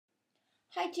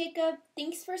Hi Jacob,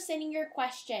 thanks for sending your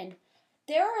question.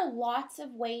 There are lots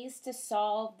of ways to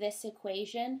solve this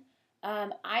equation.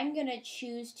 I'm going to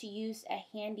choose to use a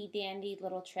handy dandy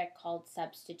little trick called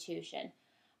substitution.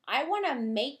 I want to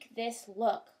make this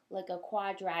look like a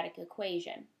quadratic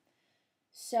equation.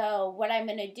 So what I'm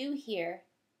going to do here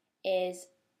is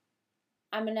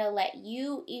I'm going to let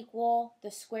u equal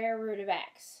the square root of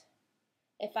x.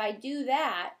 If I do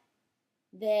that,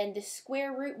 then the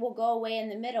square root will go away in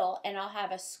the middle and I'll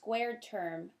have a squared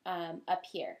term up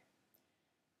here,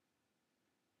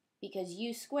 because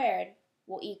u squared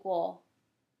will equal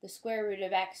the square root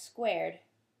of x squared,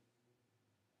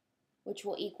 which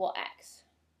will equal x.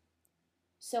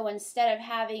 So instead of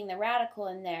having the radical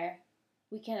in there,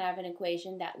 we can have an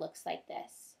equation that looks like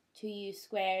this. 2u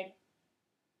squared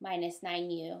minus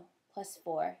 9u plus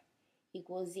 4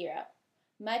 equals 0.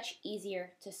 Much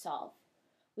easier to solve.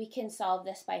 We can solve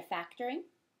this by factoring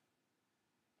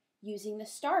using the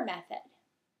star method.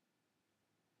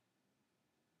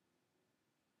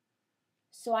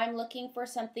 So I'm looking for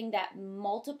something that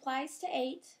multiplies to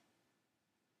 8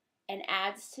 and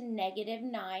adds to negative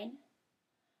 9.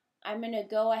 I'm going to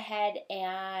go ahead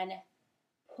and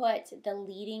put the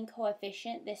leading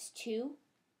coefficient, this 2,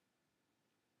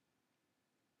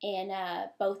 in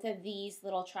both of these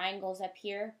little triangles up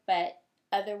here, but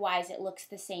otherwise it looks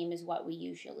the same as what we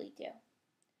usually do.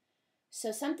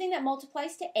 So something that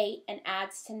multiplies to 8 and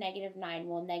adds to negative 9,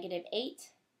 well, negative 8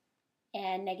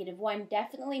 and negative 1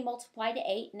 definitely multiply to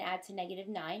 8 and add to negative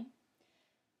 9.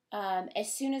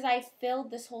 As soon as I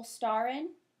filled this whole star in,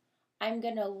 I'm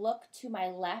going to look to my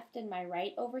left and my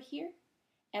right over here,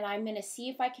 and I'm going to see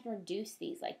if I can reduce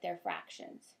these like they're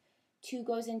fractions. 2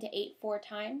 goes into 8 4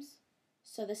 times,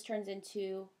 so this turns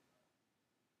into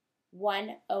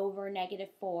 1 over negative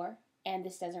 4, and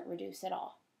this doesn't reduce at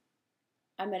all.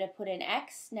 I'm going to put an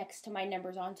x next to my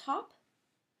numbers on top,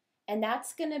 and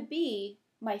that's going to be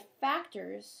my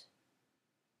factors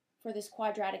for this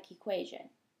quadratic equation.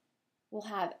 We'll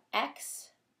have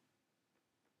x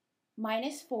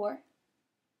minus 4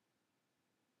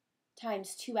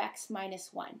 times 2x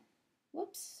minus 1.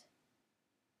 Whoops.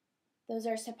 Those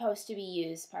are supposed to be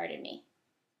u's, pardon me.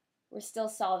 We're still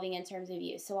solving in terms of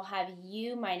u. So we'll have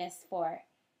u minus 4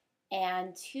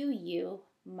 and 2u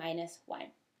minus 1.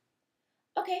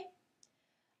 Okay.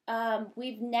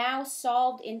 We've now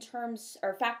solved in terms,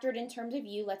 or factored in terms of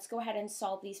u. Let's go ahead and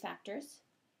solve these factors.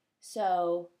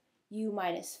 So u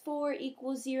minus 4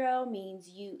 equals 0 means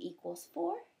u equals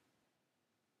 4.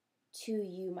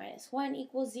 2u minus 1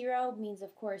 equals 0 means,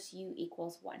 of course, u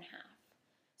equals 1/2.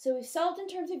 So we've solved in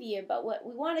terms of u, but what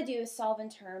we want to do is solve in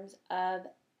terms of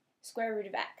square root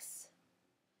of x.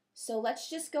 So let's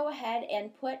just go ahead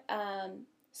and put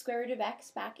square root of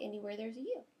x back anywhere there's a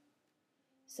u.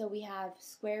 So we have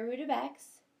square root of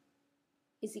x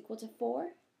is equal to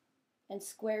 4, and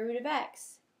square root of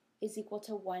x is equal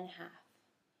to 1/2.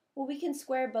 Well, we can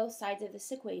square both sides of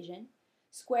this equation.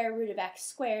 Square root of x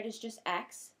squared is just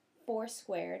x. 4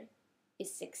 squared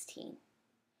is 16.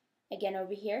 Again,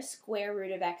 over here, square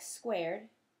root of x squared,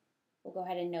 we'll go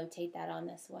ahead and notate that on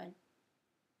this one,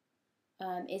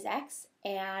 is x,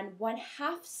 and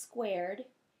 1/2 squared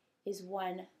is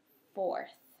 1/4.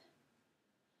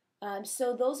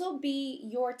 So those will be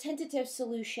your tentative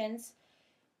solutions.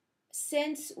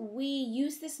 Since we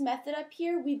use this method up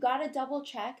here, we've got to double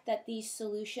check that these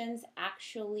solutions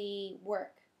actually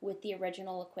work with the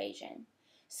original equation.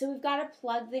 So we've got to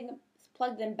plug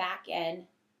them back in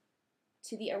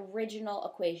to the original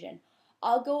equation.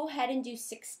 I'll go ahead and do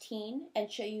 16 and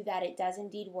show you that it does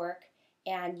indeed work,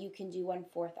 and you can do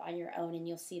 1/4 on your own and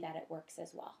you'll see that it works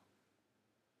as well.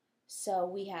 So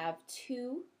we have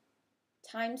 2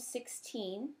 times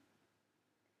 16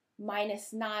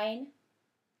 minus 9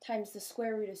 times the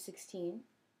square root of 16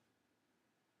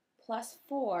 plus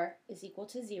 4 is equal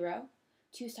to 0.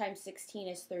 2 times 16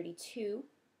 is 32.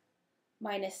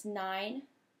 Minus 9,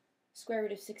 square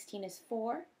root of 16 is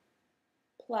 4,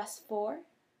 plus 4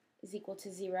 is equal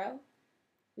to 0.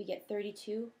 We get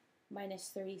 32 minus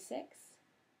 36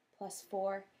 plus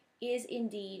 4 is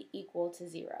indeed equal to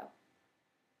 0.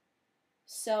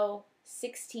 So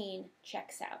 16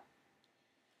 checks out.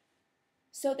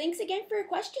 So thanks again for your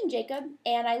question, Jacob,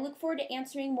 and I look forward to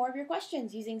answering more of your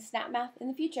questions using SnapMath in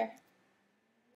the future.